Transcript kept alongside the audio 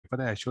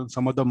paper as shown.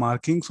 Some of the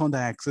markings on the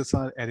axis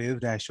are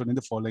erased as shown in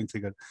the following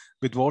figure.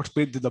 With what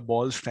speed did the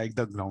ball strike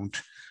the ground?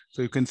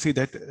 So you can see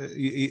that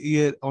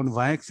here on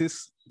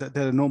y-axis that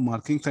there are no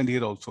markings, and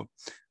here also.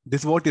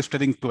 This is what is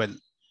telling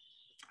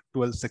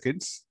 12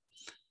 seconds.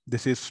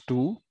 This is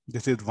 2,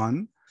 this is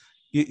 1.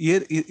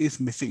 Here is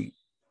missing.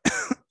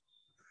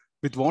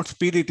 With what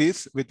speed it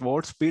is, with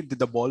what speed did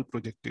the ball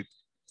project it?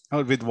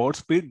 Or with what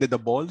speed did the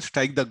ball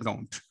strike the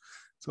ground?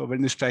 So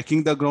when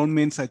striking the ground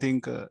means, I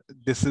think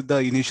this is the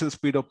initial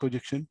speed of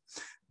projection.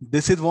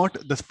 This is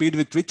what the speed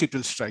with which it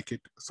will strike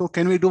it. So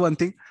can we do one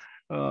thing?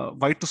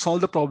 Why to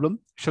solve the problem?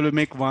 Shall we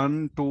make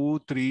 1,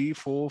 2, 3,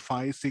 4,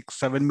 5, 6,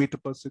 7 meter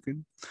per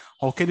second?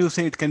 How can you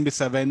say it can be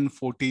 7,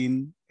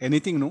 14,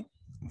 anything? No,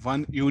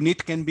 one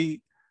unit can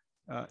be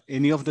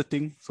any of the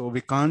thing. So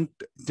we can't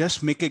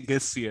just make a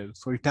guess here.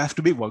 So it has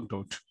to be worked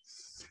out.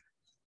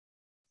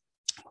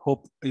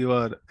 Hope you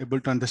are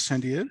able to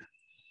understand here.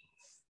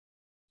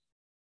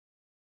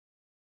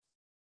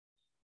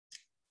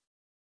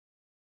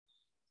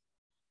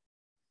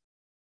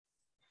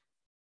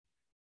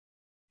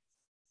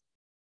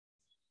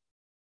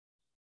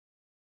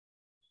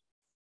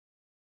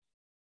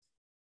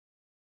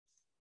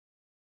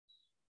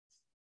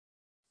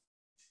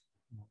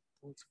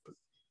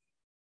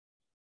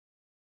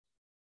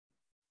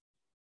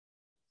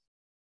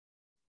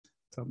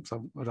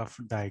 Some rough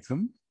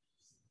diagram.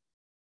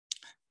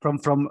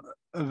 From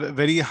a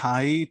very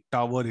high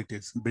tower it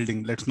is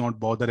building. Let's not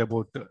bother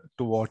about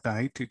to what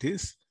height it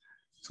is.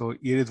 So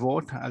here is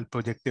what I'll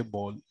project a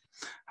ball.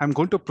 I'm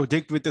going to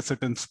project with a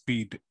certain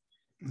speed.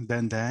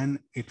 Then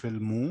it will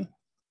move.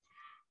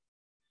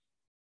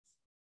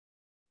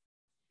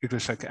 It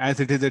will strike. As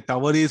it is, a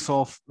tower is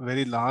of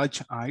very large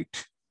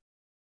height.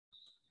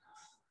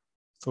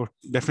 So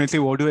definitely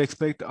what do you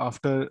expect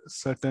after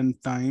certain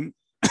time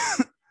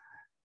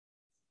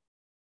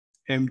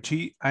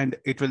mg, and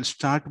it will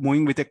start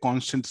moving with a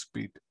constant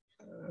speed.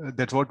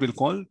 That's what we'll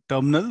call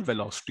terminal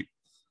velocity.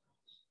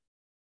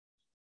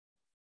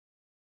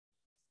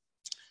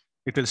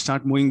 It will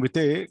start moving with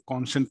a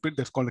constant speed.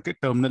 That's called like a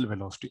terminal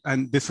velocity.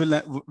 And this will,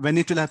 when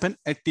it will happen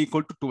at t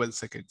equal to 12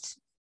 seconds.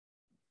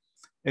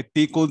 At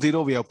t equals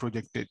 0, we have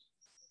projected.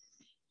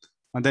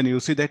 And then you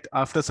see that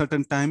after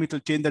certain time, it will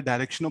change the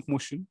direction of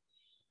motion.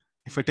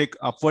 If I take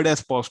upward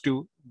as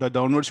positive, the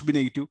downward should be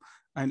negative.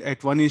 And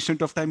at one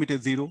instant of time, it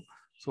is 0.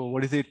 So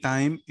what is the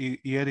time?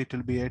 Here it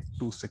will be at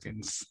 2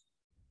 seconds.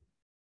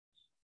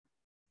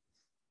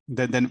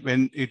 Then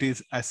when it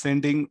is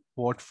ascending,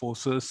 what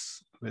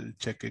forces? We'll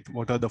check it.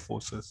 What are the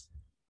forces?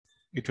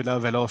 It will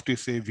have velocity,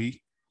 say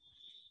v,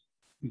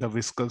 the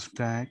viscous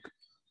drag,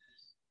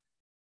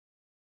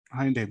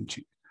 and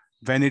mg.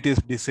 When it is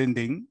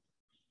descending,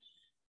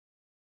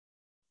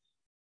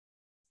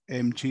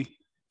 mg,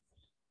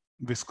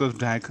 viscous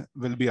drag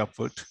will be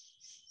upward.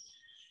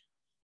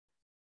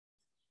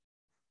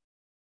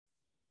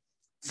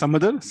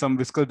 Some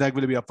viscous drag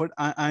will be upward,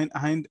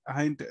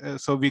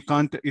 so we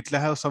can't. It will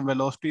have some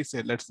velocity.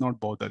 Say let's not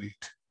bother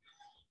it.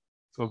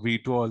 So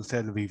v2 also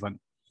has v1.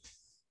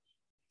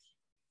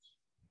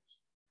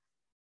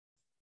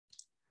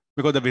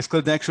 Because the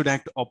viscous drag should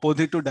act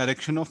opposite to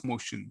direction of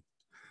motion.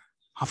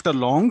 After a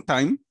long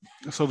time,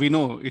 so we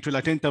know it will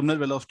attain terminal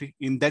velocity.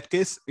 In that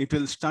case, it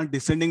will start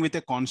descending with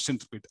a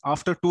constant speed.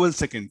 After 12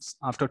 seconds,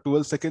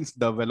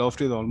 the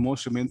velocity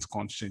almost remains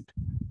constant.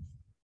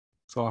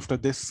 So after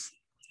this,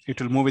 it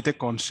will move with a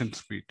constant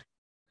speed.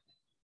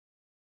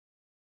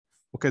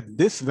 Okay,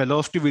 this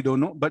velocity we don't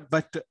know, but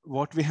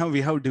what we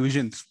have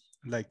divisions.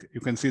 Like you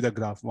can see the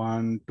graph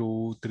 1,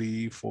 2,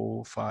 3,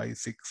 4, 5,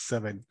 6,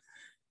 7.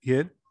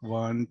 Here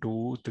 1,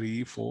 2,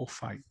 3, 4,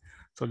 5.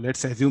 So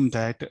let's assume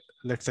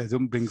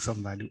bring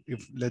some value.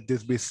 If let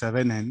this be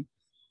 7n,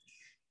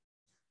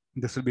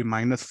 this will be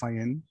minus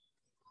 5n.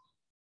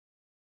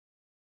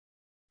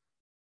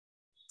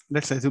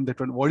 Let's assume that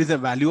one. What is the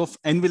value of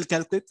n will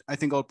calculate? I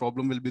think our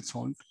problem will be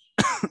solved.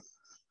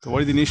 So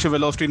what is the initial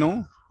velocity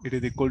now? It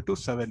is equal to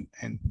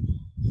 7n.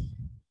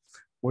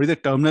 What is the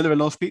terminal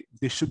velocity?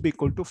 This should be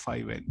equal to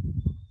 5n.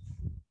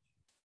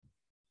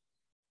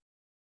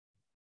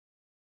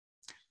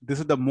 This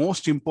is the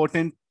most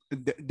important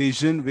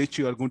decision which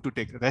you are going to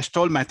take. Rest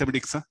all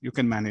mathematics, you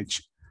can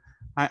manage.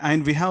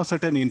 And we have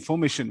certain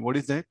information. What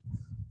is that?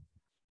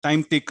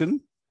 Time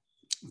taken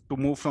to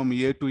move from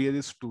here to here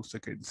is 2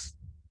 seconds.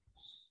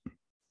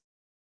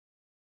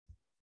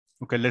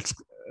 Okay, let's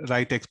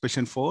write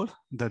expression for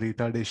the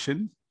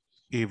retardation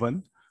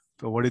A1.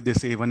 So what is this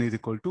A1 is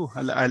equal to?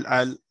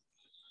 I'll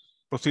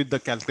proceed the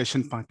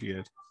calculation part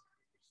here.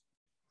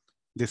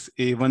 This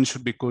A1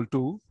 should be equal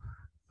to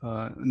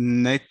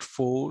net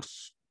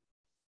force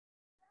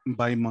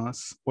by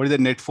mass. What is the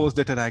net force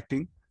that are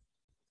acting?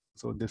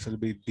 So this will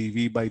be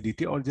dV by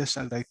dt, or just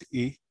I'll write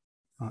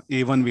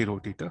A1 we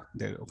wrote it.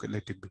 There, okay,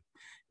 let it be.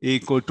 A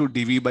equal to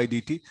dV by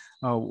dt.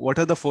 What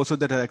are the forces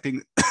that are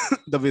acting?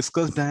 The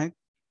viscous drag,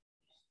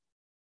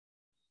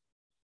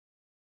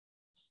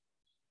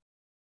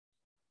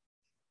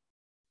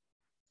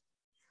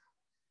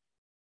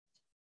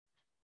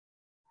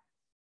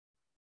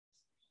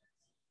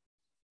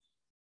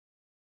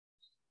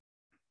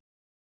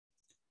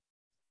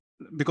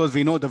 because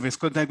we know the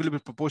viscosity angle will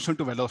be proportional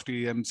to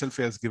velocity himself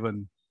has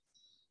given.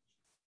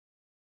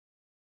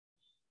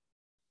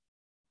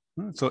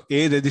 So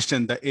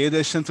the A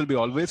resistance will be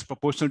always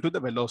proportional to the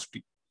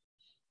velocity.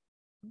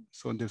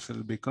 So this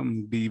will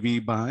become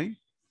dV by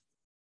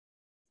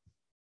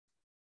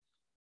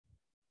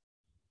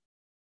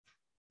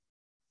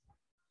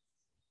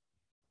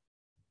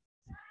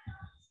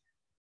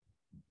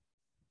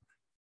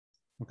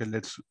okay,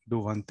 let's do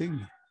one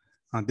thing.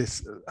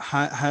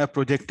 I have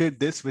projected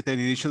this with an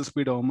initial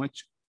speed of how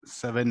much?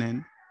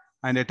 7n.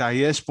 And at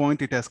highest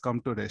point, it has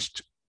come to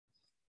rest.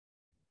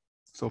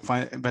 So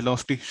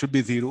velocity should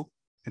be 0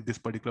 at this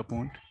particular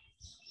point.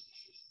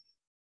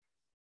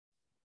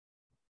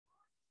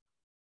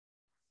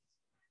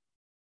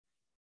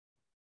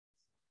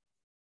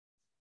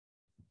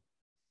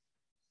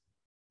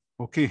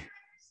 Okay.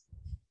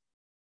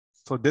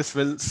 So this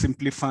will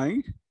simplify.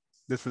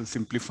 This will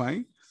simplify.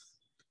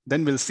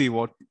 Then we'll see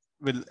what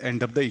will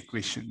end up the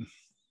equation.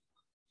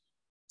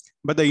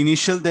 But the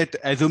initial that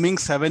assuming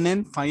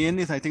 7n, 5n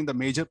is, I think, the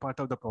major part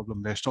of the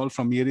problem. Rest all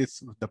from here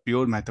is the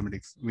pure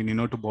mathematics. We need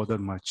not to bother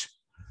much.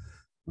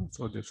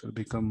 So this will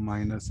become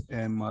minus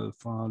m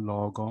alpha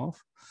log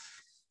of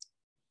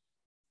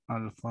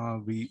alpha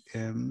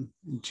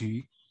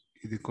vmg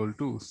is equal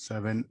to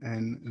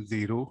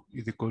 7n0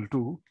 is equal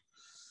to,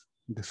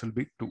 this will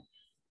be 2.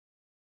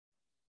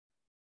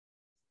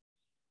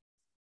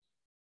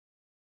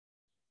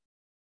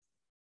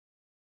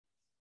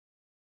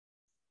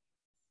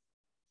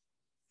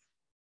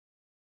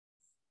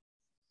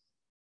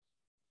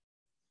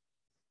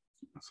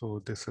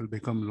 So this will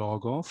become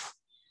log of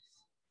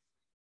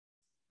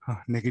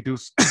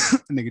negative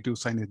negative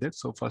sign is there.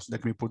 So first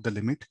let me put the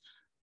limit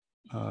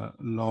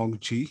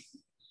log g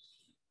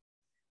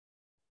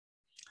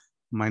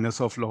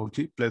minus of log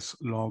g plus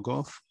log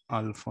of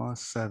alpha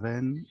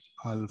 7n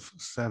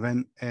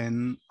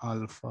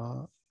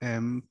alpha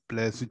m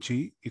plus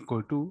g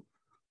equal to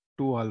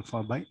 2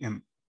 alpha by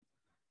m.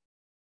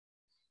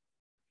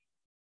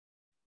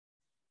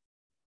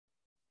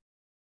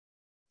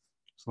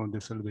 So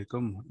this will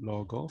become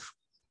log of,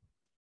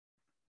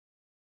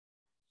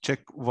 check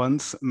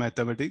once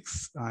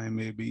mathematics, I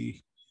may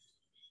be,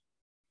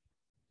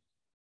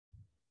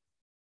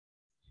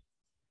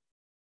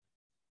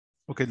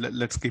 okay,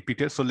 let's keep it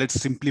here. So let's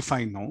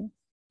simplify now.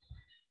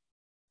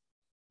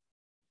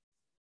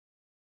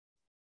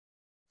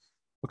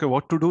 Okay,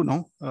 what to do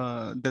now?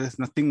 There is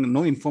nothing,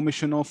 no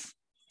information of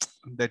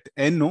that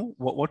n, no,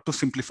 what to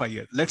simplify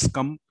here. Let's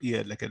come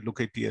here, like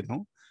look at here,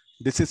 no?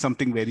 This is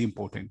something very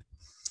important.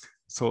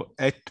 So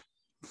at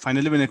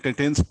finally, when it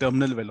attains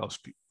terminal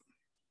velocity,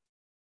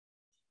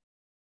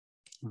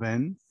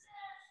 when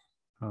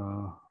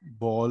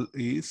ball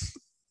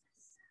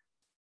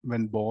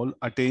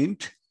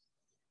attained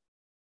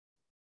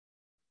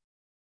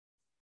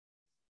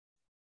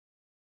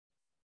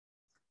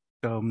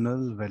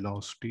terminal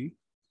velocity,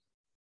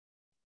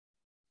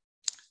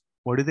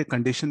 what is the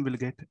condition we'll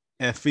get?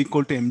 F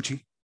equal to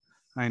mg.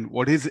 And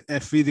what is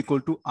F is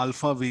equal to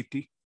alpha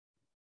vt?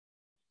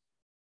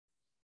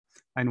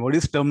 And what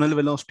is terminal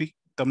velocity?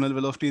 Terminal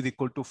velocity is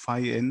equal to phi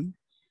n.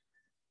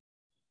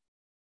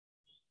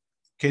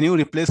 Can you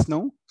replace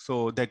now?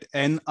 So that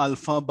n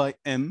alpha by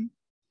m.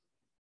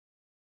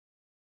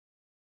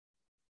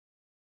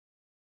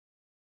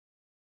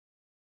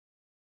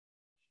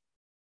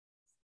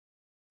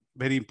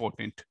 Very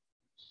important.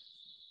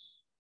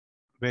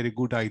 Very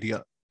good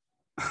idea.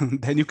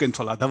 Then you can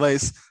solve.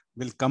 Otherwise,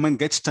 we'll come and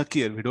get stuck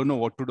here. We don't know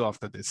what to do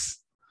after this.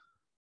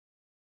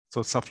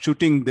 So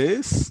substituting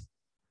this,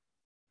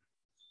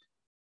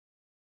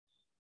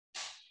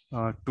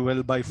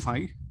 12 by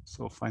 5.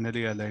 So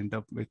finally, I'll end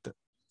up with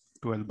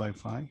 12 by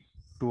 5,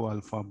 2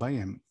 alpha by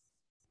m.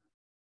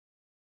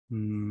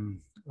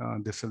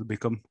 This will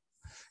become,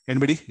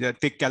 anybody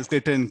take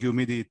calculator and give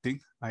me the thing.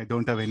 I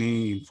don't have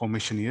any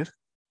information here.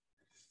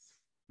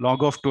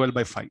 Log of 12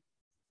 by 5.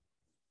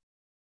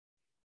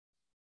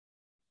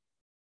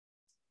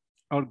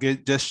 Or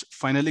just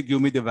finally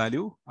give me the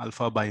value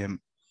alpha by m.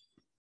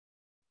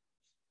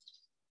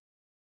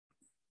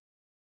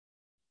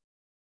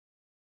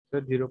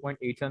 Sir,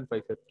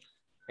 0.875, sir.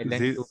 And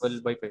then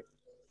 12 by 5.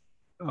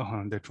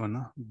 That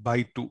one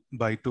by 2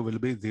 will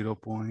be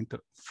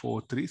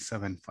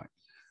 0.4375.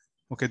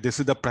 Okay, this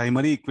is the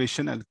primary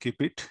equation. I'll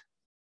keep it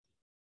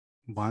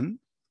 1,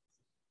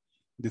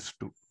 this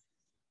 2.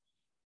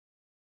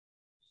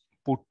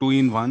 Put 2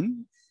 in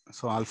 1.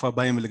 So alpha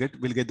by m will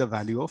get the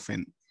value of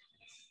n.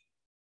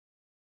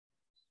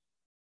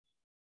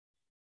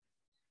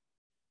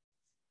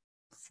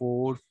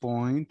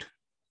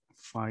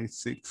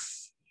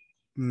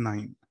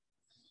 .569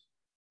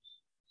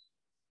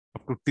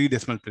 up to 3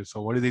 decimal places.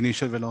 So what is the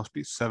initial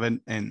velocity?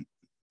 7n.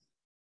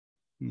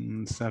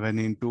 7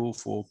 into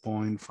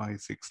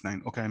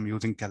 4.569. Okay, I'm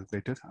using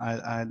calculator.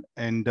 I'll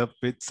end up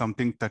with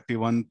something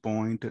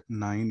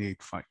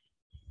 31.985.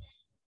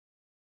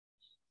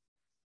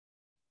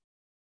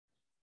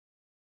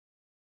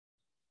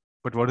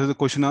 But what is the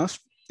question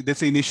asked? That's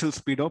the initial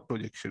speed of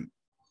projection.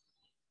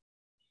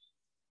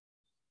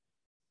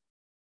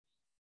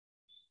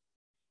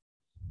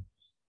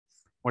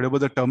 What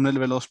about the terminal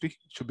velocity?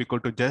 Should be equal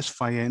to just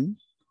phi n.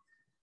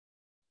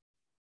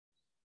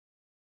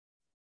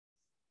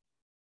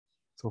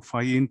 So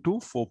phi into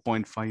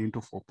 4.5 into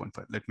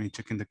 4.5. Let me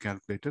check in the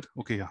calculator.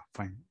 Okay, yeah,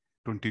 fine.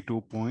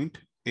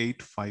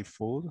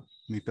 22.854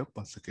 meter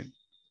per second.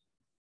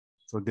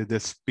 So there's the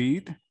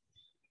speed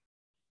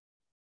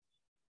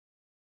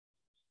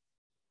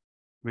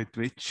with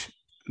which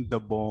the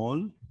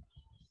ball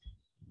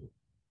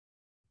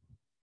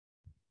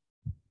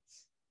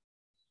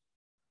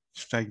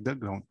strike the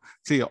ground.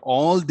 See,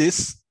 all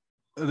this,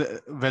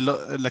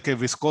 like a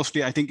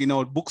viscosity, I think in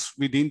our books,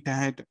 we didn't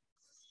had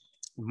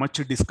much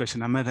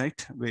discussion. Am I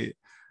right?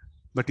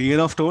 But here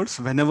afterwards,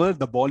 whenever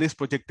the ball is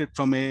projected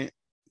from a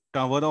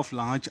tower of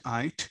large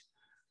height,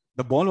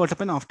 the ball, what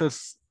happens after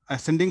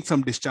ascending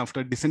some distance,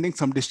 after descending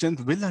some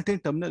distance, will attain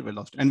terminal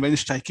velocity. And when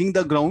striking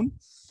the ground,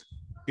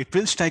 it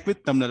will strike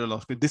with terminal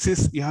velocity. This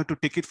is, you have to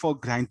take it for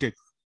granted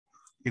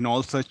in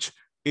all such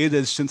air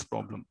resistance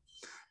problem.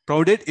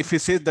 Provided if it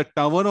says the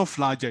tower of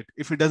large height,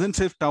 if it doesn't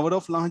say tower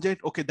of large height,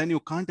 okay, then you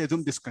can't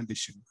assume this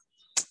condition.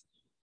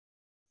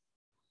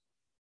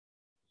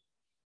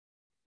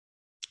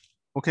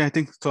 Okay, I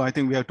think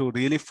we have to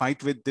really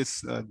fight with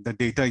this, the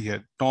data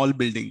here, tall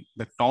building,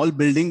 the tall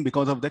building,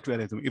 because of that we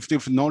are assuming.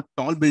 If not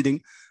tall building,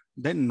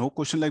 then no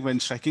question, like when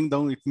striking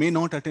down, it may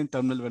not attain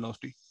terminal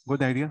velocity.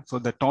 Good idea. So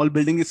the tall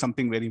building is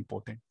something very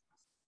important.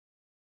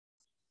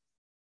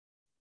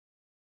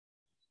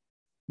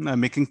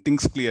 Making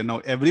things clear. Now,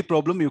 every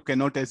problem you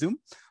cannot assume,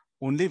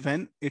 only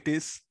when it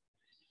is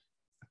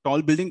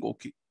tall building,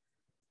 okay.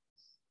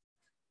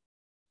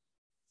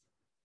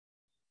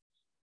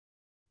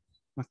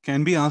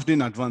 Can be asked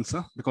in advance,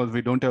 because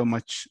we don't have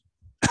much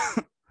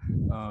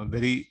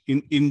very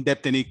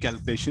in-depth any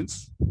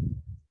calculations.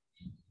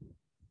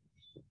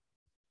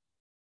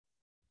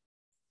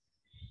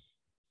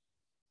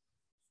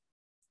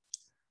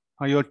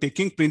 You're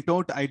taking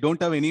printout. I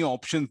don't have any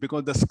options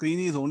because the screen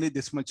is only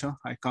this much.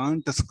 I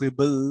can't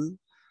scribble.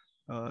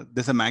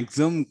 There's a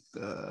maximum,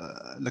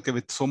 like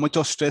with so much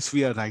of stress,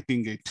 we are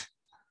writing it.